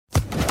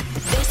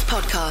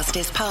podcast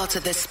is part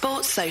of the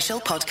Sports Social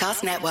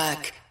Podcast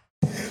Network.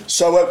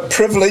 So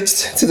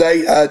privileged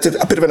today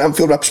to a bit of an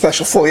Anfield Rap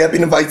special for you. I've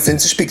been invited in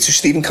to speak to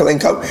Stephen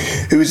Kalenko,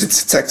 who is a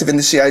detective in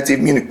the CID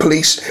of Munich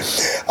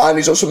Police, and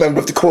he's also a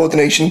member of the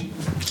coordination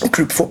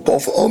group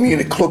football for all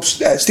Munich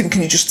clubs. Stephen,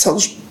 can you just tell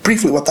us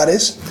briefly what that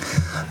is?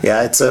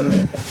 Yeah, it's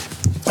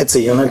a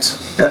unit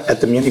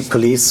at the Munich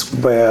Police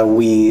where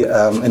we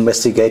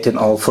investigate in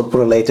all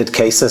football-related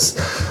cases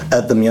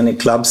at the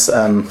Munich clubs.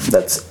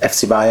 That's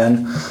FC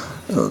Bayern,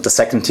 the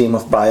second team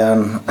of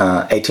Bayern,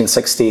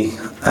 1860,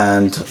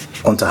 and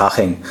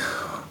Unterhaching.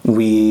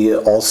 We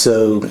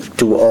also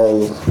do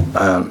all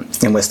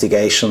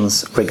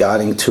investigations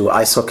regarding to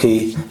ice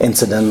hockey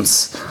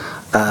incidents,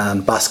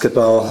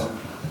 basketball,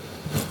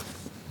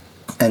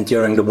 and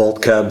during the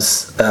World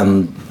Cups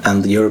and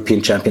the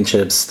European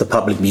Championships, the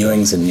public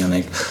viewings in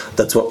Munich.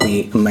 That's what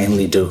we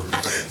mainly do.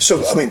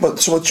 So, I mean,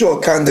 what's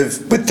your kind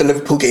of, with the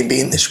Liverpool game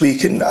being this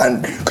week, and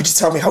could you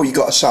tell me how you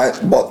got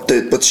assigned, what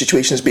the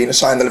situation has been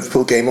assigned the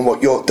Liverpool game, and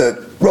what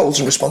the roles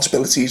and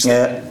responsibilities?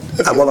 Yeah,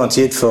 I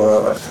volunteered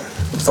for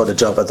the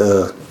job at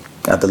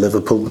the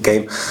Liverpool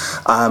game.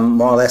 I'm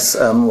more or less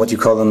what you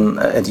call in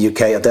the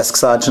UK a desk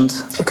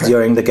sergeant. Okay.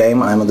 During the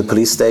game, I'm at the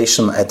police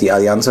station at the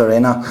Allianz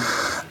Arena.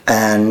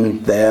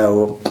 And there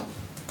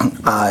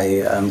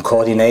I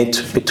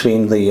coordinate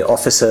between the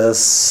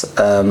officers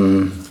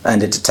and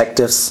the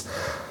detectives.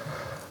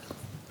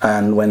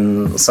 And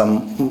when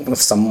if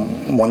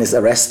someone is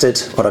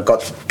arrested or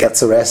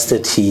gets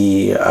arrested,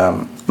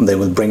 they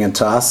will bring it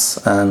to us,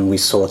 and we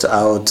sort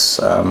out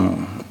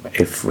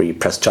if we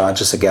press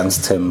charges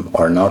against him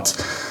or not.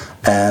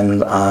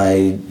 And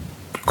I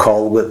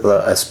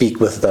speak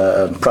with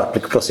the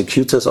public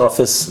prosecutor's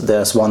office.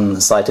 There's one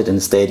cited in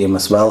the stadium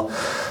as well.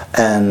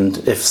 And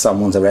if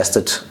someone's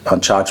arrested or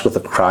charged with a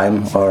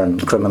crime or a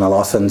criminal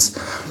offense,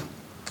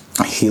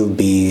 he'll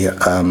be,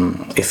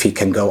 if he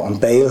can go on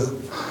bail,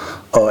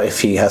 or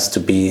if he has to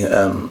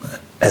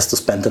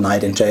spend the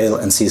night in jail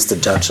and sees the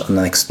judge on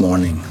the next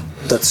morning.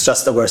 That's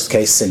just a worst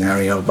case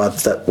scenario, but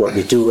that's what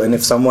we do. And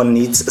if someone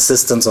needs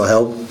assistance or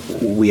help,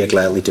 we are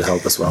gladly to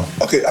help as well.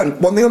 Okay, and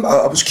one thing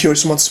I was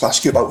curious and wanted to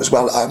ask you about as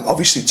well,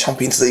 obviously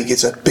Champions League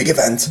is a big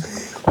event.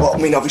 Well, I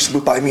mean, obviously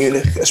with Bayern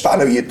Munich, I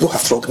know you look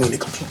after all the Munich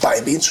clubs,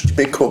 Bayern being such a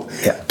big club.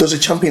 Yeah. Does a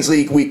Champions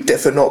League week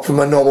differ not from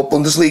a normal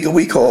Bundesliga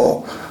week,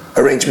 or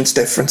arrangements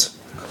different?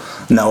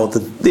 No,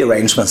 the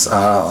arrangements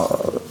are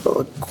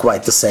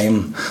quite the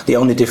same. The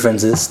only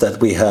difference is that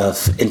we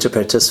have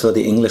interpreters for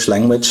the English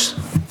language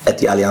at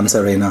the Allianz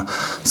Arena,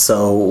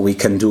 so we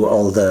can do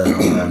all the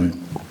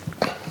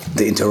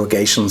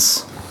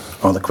interrogations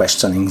or the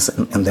questionings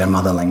in their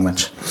mother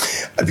language.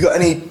 Have you got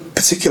any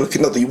particular,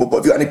 not that you would, but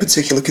have you got any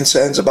particular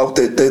concerns about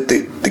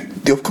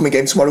the upcoming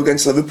game tomorrow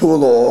against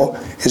Liverpool, or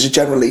is it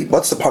generally,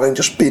 what's the plan,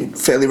 just being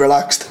fairly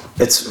relaxed?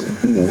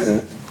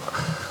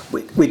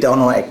 We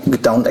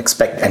don't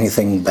expect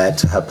anything bad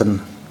to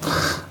happen.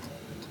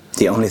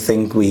 The only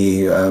thing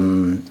we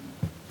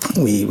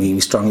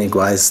strongly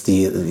advise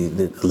the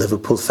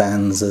Liverpool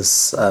fans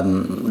is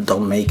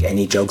don't make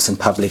any jokes in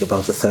public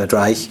about the Third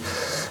Reich.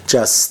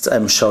 Just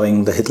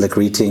showing the Hitler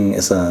greeting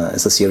is a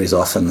serious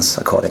offense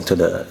according to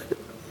the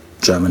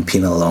German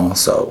penal law.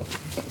 So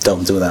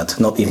don't do that,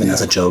 not even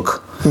as a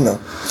joke. No,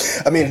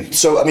 I mean,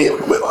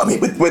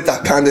 with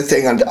that kind of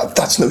thing, and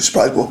that's no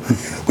surprise.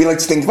 But we like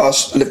to think of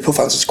us Liverpool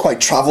fans as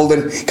quite travelled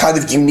and kind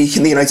of unique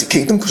in the United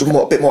Kingdom because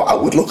we're a bit more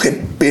outward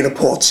looking, being a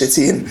port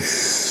city. And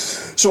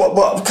so,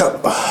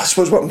 I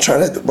suppose what I'm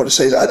trying to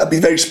say is, I'd be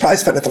very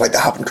surprised if anything like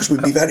that happened because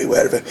we'd be very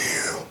aware of it.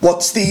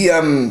 What's the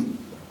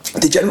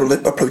general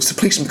approach to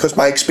policing? Because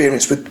my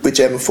experience with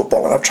German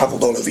football, and I've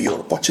travelled all over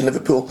Europe watching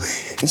Liverpool,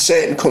 in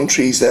certain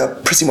countries they're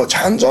pretty much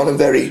hands-on and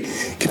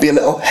can be a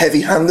little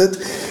heavy-handed,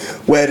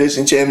 whereas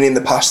in Germany in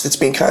the past it's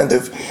been kind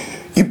of,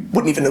 you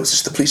wouldn't even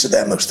notice the police are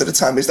there most of the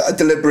time. Is that a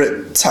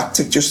deliberate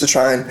tactic just to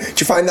try and, do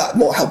you find that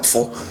more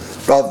helpful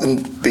rather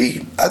than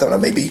be, I don't know,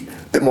 maybe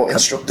a bit more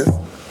instructive?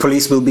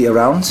 Police will be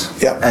around,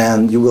 yeah,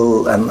 and you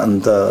will,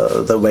 and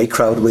the away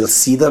crowd will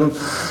see them,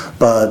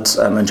 but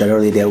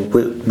generally they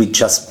will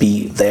just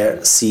be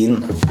there,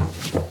 seen,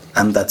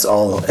 and that's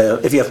all.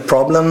 If you have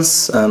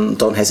problems,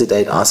 don't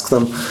hesitate, ask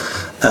them.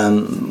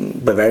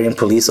 Bavarian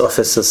police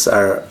officers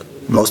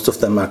most of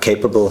them are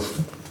capable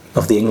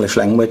of the English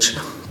language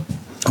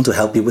to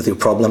help you with your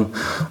problem,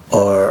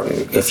 or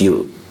if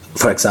you,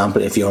 for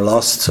example, if you're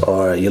lost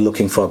or you're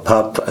looking for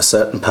a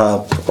certain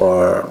pub,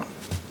 or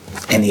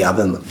any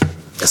other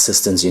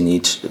assistance you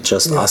need,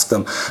 just ask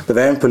them.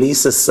 Bavarian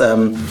police is,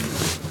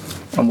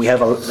 we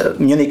have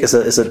Munich is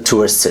a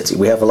tourist city.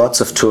 We have lots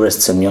of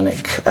tourists in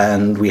Munich,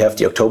 and we have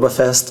the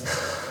Oktoberfest.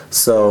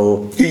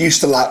 So you're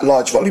used to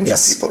large volumes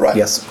of people, right?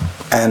 Yes,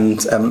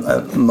 and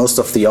most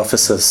of the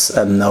officers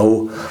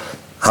know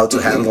how to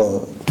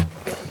handle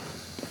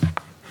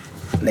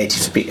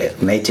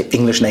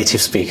English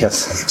native speakers.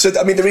 So,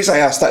 I mean, the reason I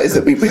asked that is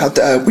that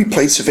we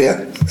played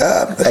Sevilla,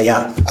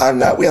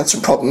 and we had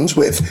some problems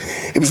with.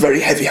 It was very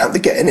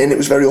heavy-handed getting in. It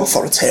was very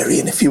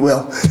authoritarian, if you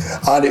will,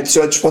 and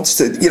so I just wanted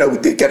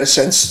to, get a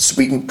sense so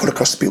we can put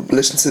across to people who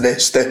listen to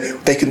this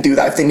that they can do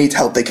that. If they need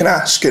help, they can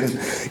ask, and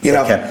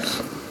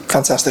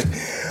fantastic.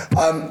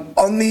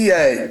 On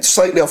the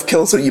slightly off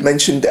kilter, you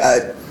mentioned.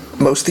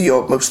 Most of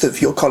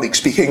your colleagues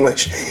speak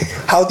English.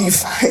 How do you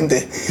find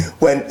it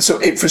when? So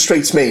it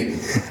frustrates me,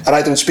 and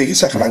I don't speak a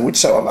second language,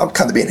 so I'm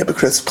kind of being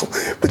hypocritical.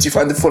 But do you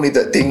find it funny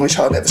that the English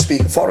hardly ever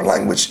speak a foreign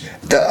language,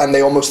 and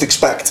they almost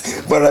expect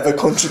wherever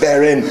country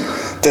they're in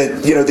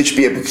that they should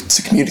be able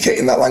to communicate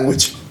in that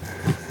language?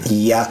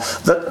 Yeah,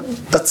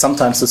 that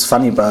sometimes is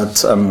funny,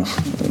 but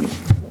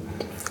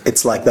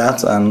it's like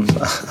that, and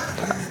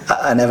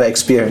I never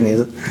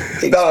experienced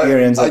it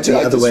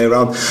the other way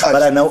around.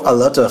 But I know a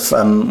lot of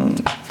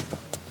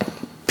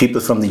people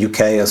from the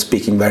UK are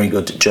speaking very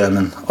good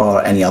German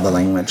or any other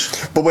language.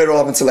 But we're all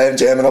having to learn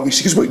German,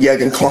 obviously, because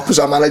Jurgen Klopp is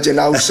our manager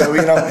now. So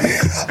and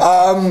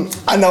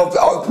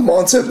now more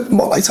onto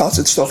more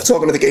light-hearted stuff.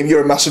 Talking of the game,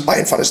 you're a massive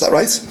Bayern fan, is that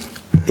right?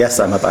 Yes,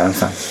 I'm a Bayern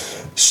fan.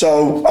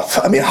 So,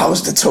 I mean,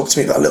 talk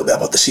to me a little bit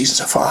about the season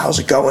so far. How's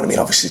it going? I mean,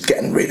 obviously, it's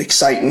getting really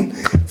exciting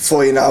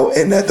for you now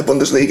in the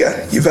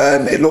Bundesliga.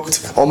 It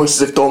looked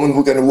almost as if Dortmund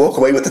were going to walk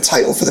away with the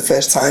title for the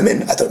first time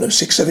in,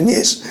 6-7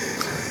 years.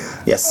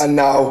 Yes. And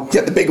now,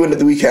 the big win of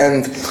the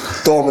weekend,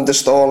 Dortmund are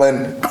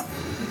stalling.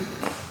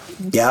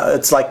 Yeah,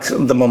 it's like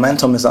the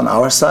momentum is on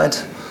our side,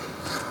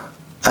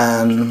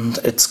 and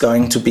it's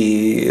going to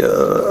be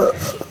a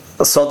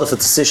sort of a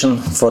decision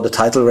for the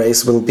title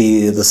race will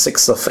be the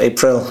 6th of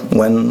April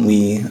when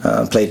we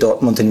play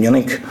Dortmund in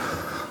Munich.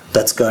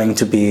 That's going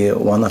to be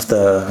one of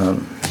the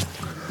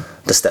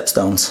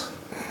stepstones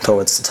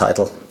towards the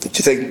title. Do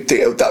you think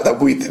that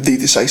will be the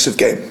decisive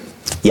game?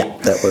 Yeah,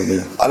 that will be.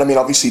 And I mean,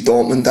 obviously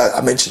Dortmund,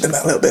 I mentioned them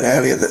a little bit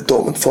earlier, that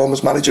Dortmund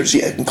former's manager is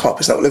Jurgen Klopp,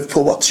 is now at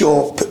Liverpool. What's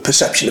your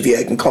perception of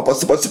Jurgen Klopp?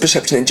 What's the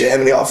perception in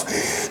Germany of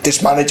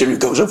this manager who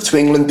goes over to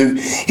England?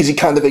 Is he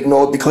kind of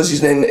ignored because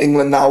he's in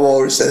England now,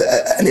 or is there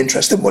an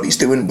interest in what he's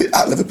doing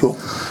at Liverpool?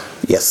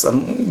 Yes,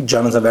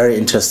 Germans are very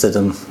interested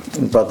in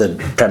about the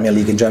Premier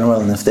League in general,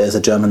 and if there's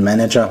a German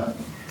manager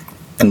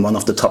in one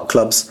of the top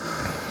clubs,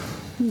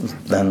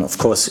 then of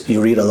course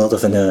you read a lot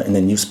in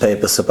the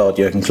newspapers about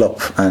Jurgen Klopp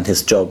and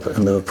his job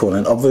in Liverpool,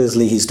 and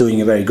obviously he's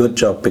doing a very good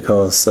job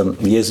because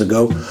years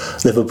ago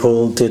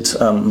Liverpool did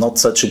not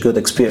such a good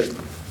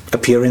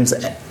appearance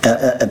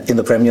in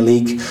the Premier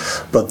League,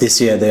 but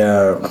this year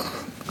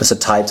there's a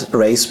tight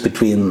race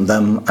between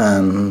them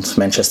and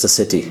Manchester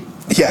City.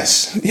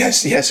 Yes,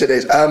 it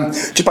is.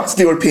 Just back to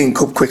the European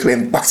Cup quickly,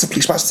 and back to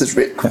Police Masters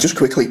just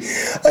quickly.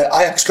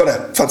 Ajax got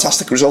a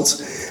fantastic result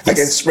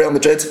against Real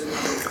Madrid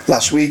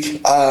last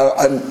week,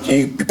 and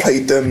you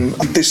played them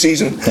this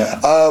season.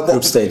 Yeah.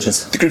 Group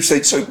stages. The group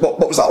stage. So what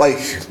was that like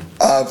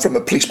from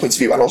a police point of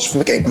view and also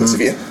from a game point of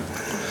view?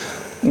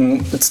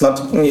 It's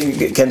not,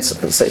 you can't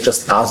say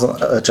just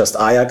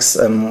Ajax.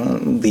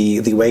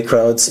 The away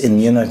crowds in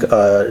Munich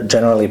are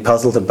generally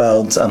puzzled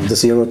about the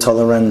zero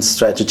tolerance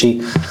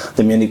strategy.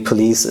 The Munich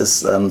police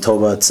is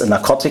towards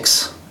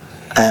narcotics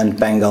and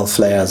Bengal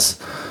flares.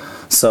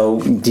 So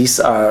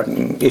these are,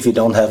 if you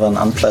don't want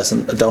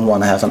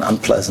to have an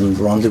unpleasant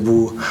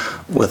rendezvous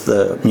with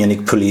the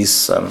Munich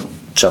police,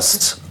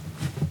 just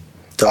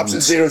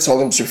absolute zero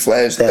tolerance with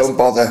flares. Don't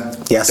bother.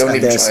 Yes, don't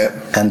even try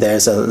it. And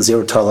there's a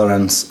zero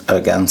tolerance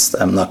against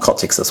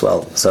narcotics as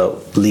well.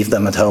 So leave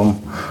them at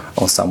home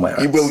or somewhere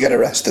else. You will get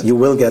arrested. You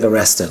will get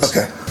arrested.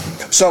 Okay.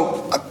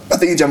 So I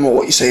think in general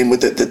what you're saying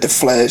with the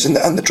flares and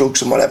the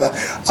drugs and whatever,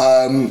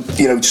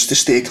 just to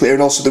stay clear.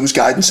 And also there was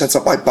guidance sent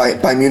out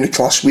by Munich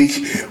last week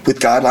with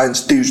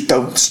guidelines, do's,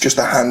 don'ts, just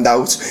a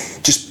handout.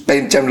 Just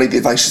generally the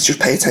advice is just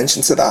pay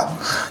attention to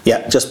that.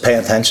 Yeah, just pay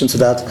attention to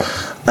that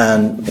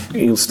and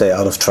you'll stay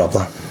out of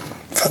trouble.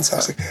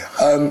 Fantastic.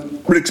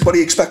 What are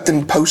you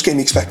expecting post-game? Are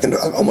you expecting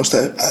almost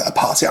a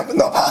party,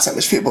 not a party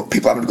atmosphere, but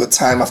people having a good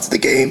time after the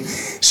game,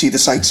 see the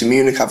sights in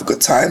Munich, have a good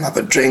time, have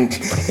a drink,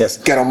 yes,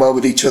 get on well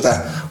with each other?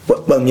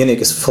 Well, Munich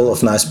is full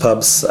of nice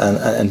pubs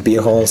and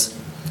beer halls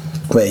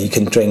where you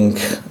can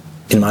drink,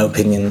 in my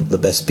opinion, the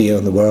best beer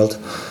in the world.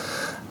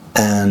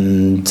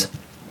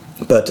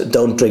 But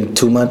don't drink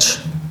too much.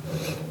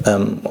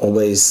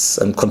 Always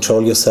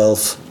control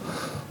yourself.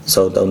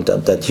 So don't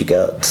that you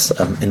get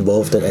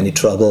involved in any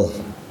trouble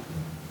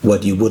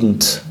what you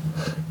wouldn't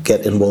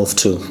get involved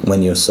to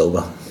when you're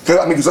sober.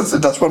 I mean, because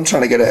that's what I'm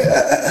trying to get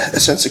a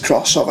sense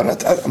across of. And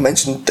I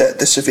mentioned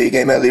the Sevilla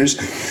game earlier. Is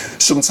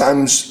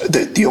sometimes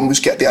they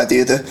almost get the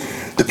idea that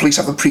the police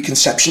have a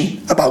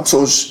preconception about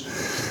us,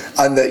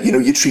 and that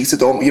you're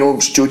treated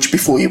almost judged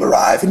before you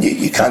arrive, and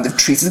you kind of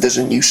treated as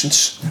a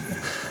nuisance.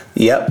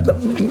 Yeah.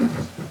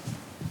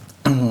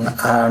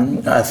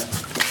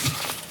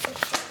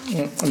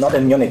 Not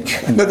in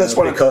Munich. No, that's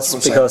what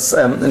because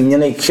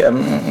Munich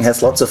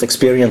has lots of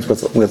experience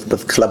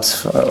with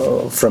clubs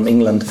from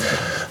England.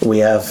 We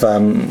have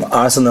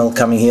Arsenal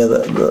coming here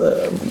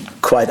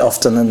quite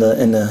often in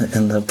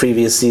the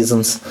previous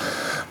seasons,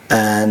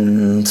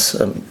 and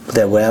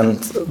there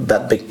weren't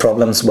that big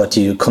problems what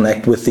you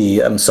connect with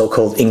the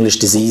so-called English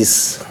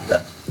disease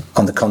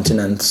on the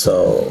continent.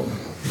 So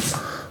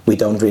we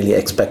don't really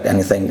expect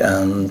anything,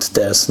 and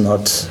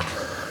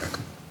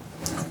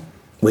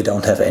we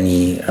don't have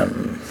any.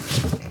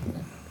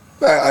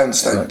 I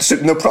understand. So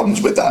no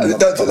problems with that.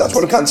 That's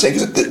what I can say,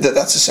 because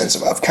that's a sense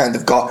of I've kind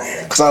of got,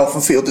 because I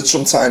often feel that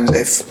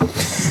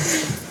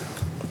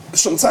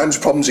sometimes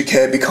problems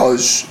occur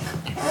because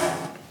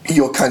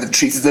you're kind of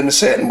treated in a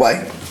certain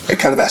way. It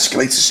kind of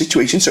escalates the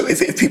situation. So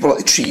if people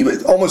treat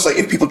you, almost like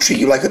if people treat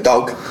you like a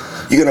dog,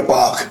 you're going to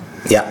bark.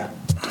 Yeah.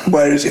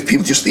 Whereas if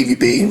people just leave you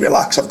be,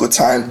 relax, have a good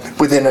time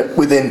within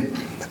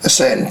a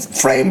certain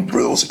frame,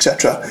 rules,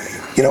 etc.,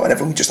 and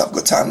everyone can just have a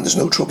good time. There's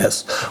no trouble.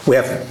 Yes, we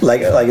have,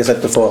 like I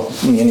said before,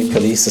 Munich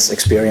police is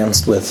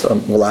experienced with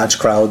large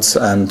crowds,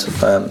 and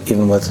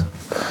even with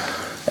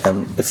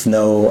if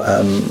no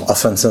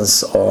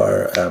offences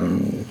or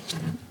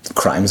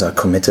crimes are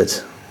committed,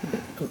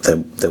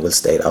 they will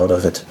stay out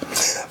of it.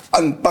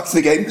 And back to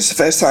the game, it's the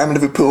first time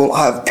Liverpool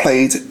have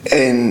played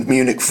in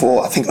Munich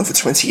for, I think, over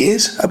 20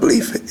 years, I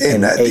believe.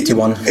 In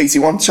 81.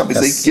 81,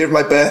 Champions League, year of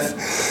my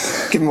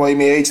birth, giving away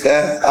my age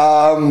there.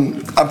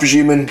 I'm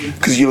presuming,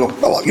 because you look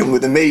a lot younger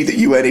than me, that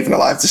you weren't even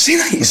alive to see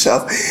that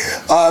yourself.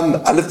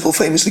 And Liverpool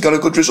famously got a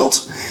good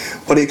result.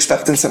 What are you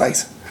expecting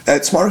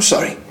tomorrow,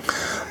 sorry?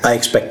 I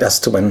expect us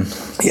to win.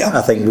 Yeah.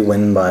 I think we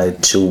win by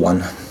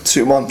 2-1.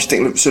 2-1, do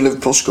you think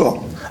Liverpool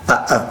score?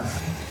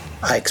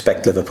 I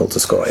expect Liverpool to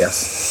score,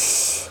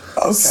 yes.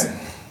 Okay.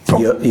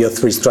 Your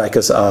three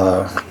strikers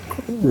are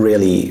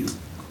really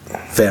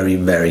very,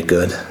 very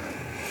good.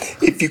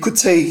 If you could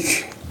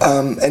take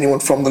anyone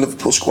from the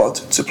Liverpool squad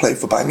to play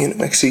for Bayern Munich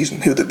next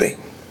season, who would it be?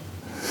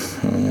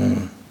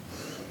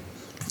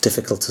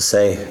 Difficult to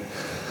say,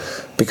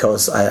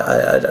 because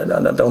I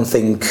don't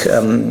think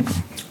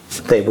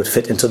they would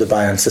fit into the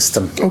Bayern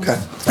system. Okay.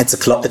 It's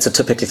a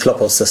typical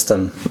Klopp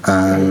system,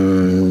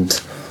 and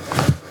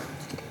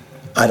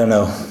I don't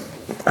know.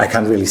 I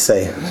can't really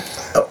say.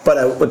 But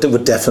I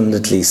would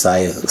definitely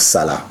say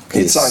Salah.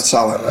 You'd sign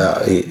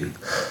Salah?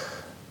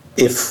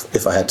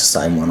 If I had to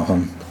sign one of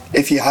them.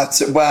 If you had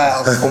to,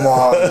 well, come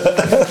on.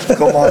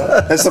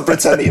 Let's not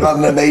pretend that you've had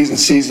an amazing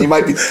season. You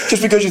might be,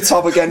 just because you're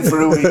top again for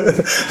a week.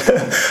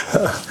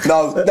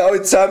 No,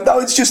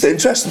 it's just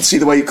interesting to see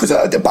the way, because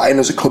Bayern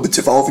as a club, it's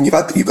evolving. You've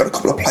got a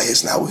couple of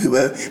players now who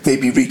are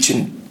maybe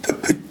reaching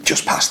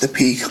just past the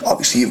peak.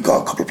 Obviously, you've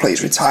got a couple of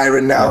players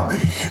retiring now,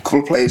 a couple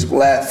of players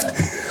left.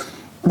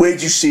 Where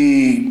do you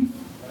see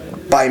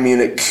Bayern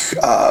Munich?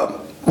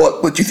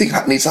 What do you think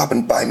needs to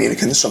happen to Bayern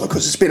Munich in the summer?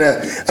 Because it's been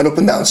an up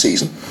and down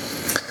season.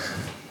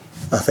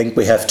 I think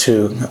we have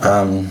to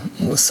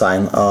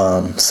sign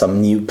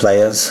some new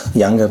players,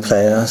 younger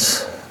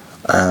players,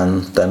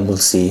 and then we'll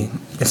see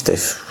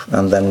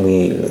and then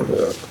we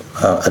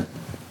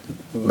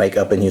make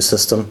up a new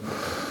system,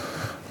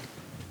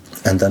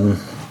 and then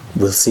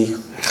we'll see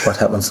what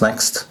happens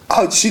next.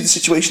 How do you see the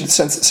situation at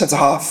centre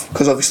half?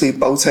 Because obviously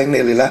Boateng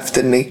nearly left,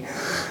 didn't he?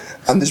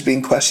 And there's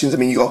been questions. I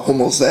mean, you got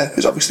Hummels there,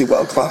 who's obviously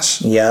world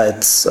class. Yeah,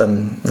 it's. I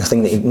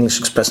think the English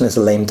expression is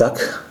a lame duck.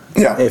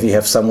 Yeah. If you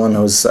have someone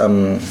who's.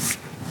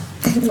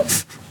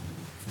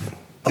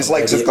 His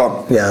legs have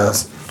gone. Yeah,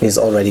 he's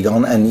already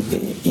gone, and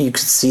you could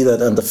see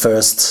that in the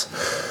first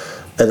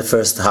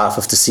half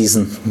of the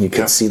season. You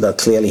could see that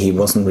clearly he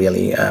wasn't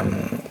really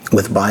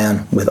with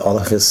Bayern with all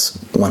of his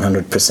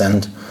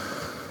 100%.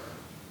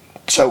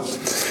 So.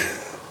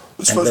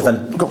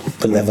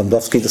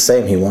 Lewandowski the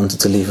same. He wanted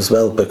to leave as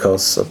well,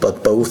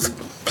 but both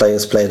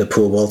players played a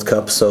poor World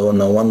Cup, so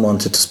no one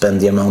wanted to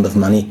spend the amount of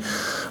money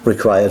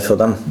required for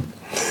them.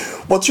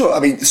 So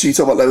you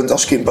talk about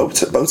Lewandowski and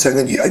Boateng,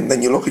 and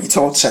then you look at, you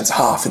talk about centre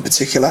half in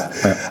particular,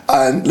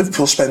 and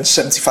Liverpool spent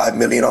 75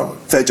 million on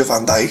Virgil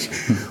van Dijk.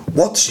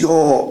 What's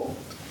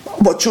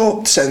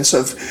your sense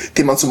of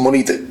the amount of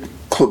money that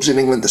clubs in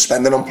England are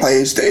spending on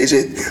players? Is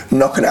it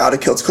knocking it out of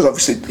kilter? Because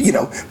obviously,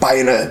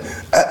 buying a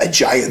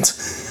giant.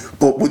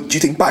 But do you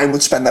think Bayern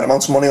would spend that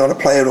amount of money on a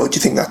player, or do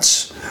you think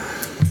that's...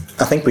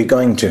 I think we're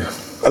going to.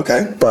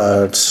 Okay.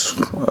 But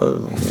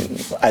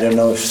I don't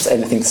know if it's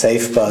anything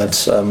safe,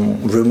 but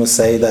rumours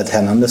say that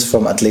Hernandez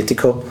from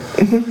Atletico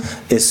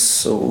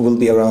will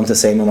be around the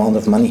same amount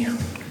of money.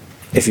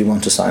 If you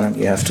want to sign him,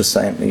 you have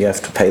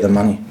to pay the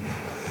money.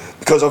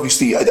 Because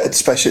obviously,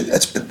 especially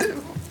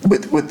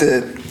with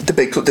the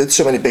big club, there's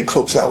so many big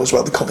clubs now as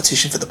well. The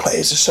competition for the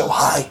players is so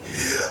high.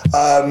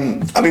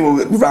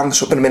 We'll round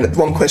this up in a minute.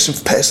 One question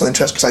for personal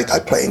interest, because I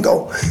play in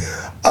goal.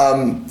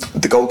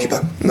 The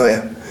goalkeeper,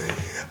 Neuer.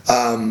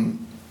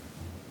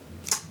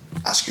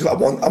 I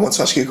want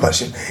to ask you a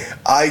question.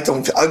 I'll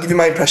give you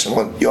my impression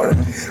on your.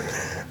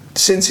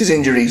 Since his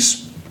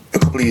injuries a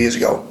couple of years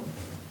ago,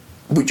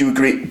 would you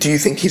agree? Do you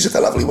think he's at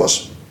the level he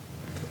was?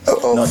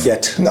 Not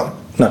yet. No.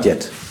 Not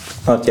yet.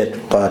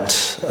 But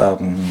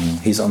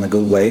he's on a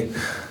good way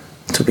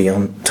to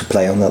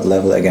play on that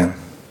level again.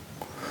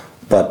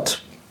 But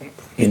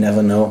you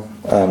never know.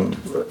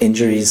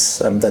 Injuries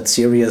that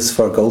serious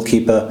for a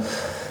goalkeeper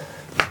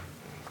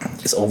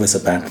is always a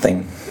bad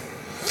thing.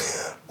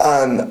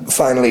 And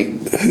finally,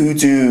 who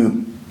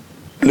do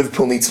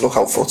Liverpool need to look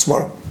out for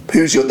tomorrow?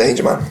 Who's your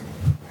danger man?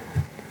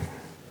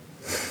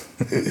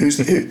 Who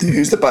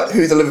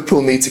the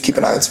Liverpool need to keep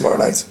an eye on tomorrow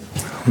night?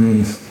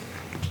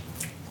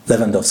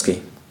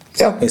 Lewandowski.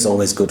 Yeah. He's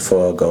always good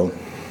for a goal.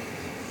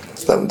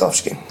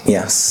 Lewandowski.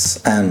 Yes,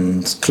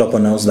 and Klopper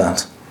knows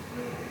that.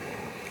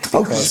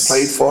 Oh, he's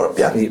played for him,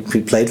 yeah.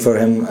 He played for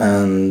him,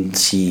 and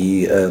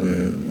he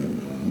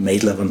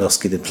made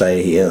Lewandowski the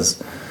player he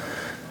is.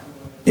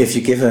 If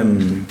you give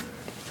him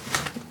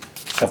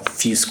a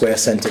few square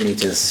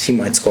centimeters, he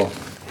might score.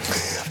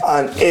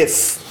 And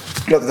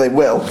not that they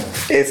will,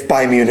 if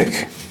Bayern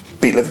Munich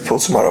beat Liverpool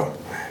tomorrow,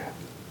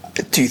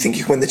 do you think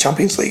you can win the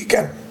Champions League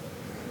again?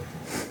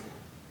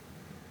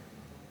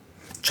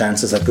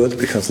 Chances are good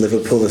because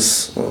Liverpool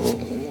was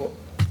one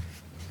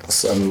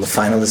of the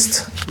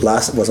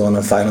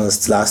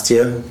finalists last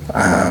year.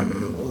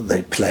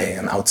 They play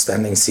an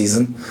outstanding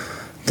season.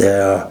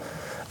 They're,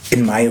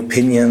 in my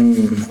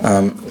opinion,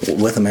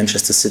 with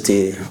Manchester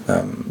City,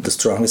 the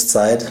strongest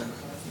side,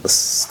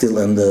 still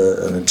in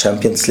the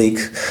Champions League.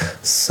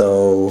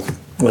 So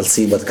we'll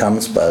see what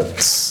comes,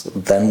 but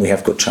then we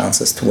have good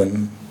chances to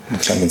win the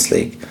Champions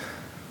League.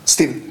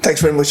 Stephen,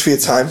 thanks very much for your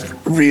time.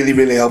 Really,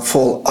 really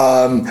helpful.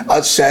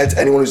 As said,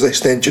 anyone who's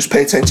listening, just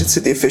pay attention to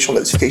the official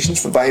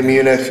notifications from Bayern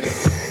Munich.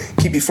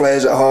 Keep your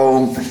flares at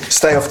home,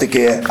 stay off the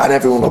gear, and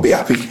everyone will be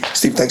happy.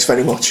 Steve, thanks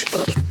very much.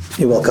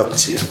 You're welcome.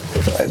 See you.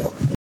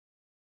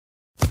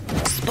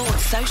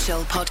 Sports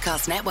Social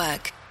Podcast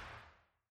Network.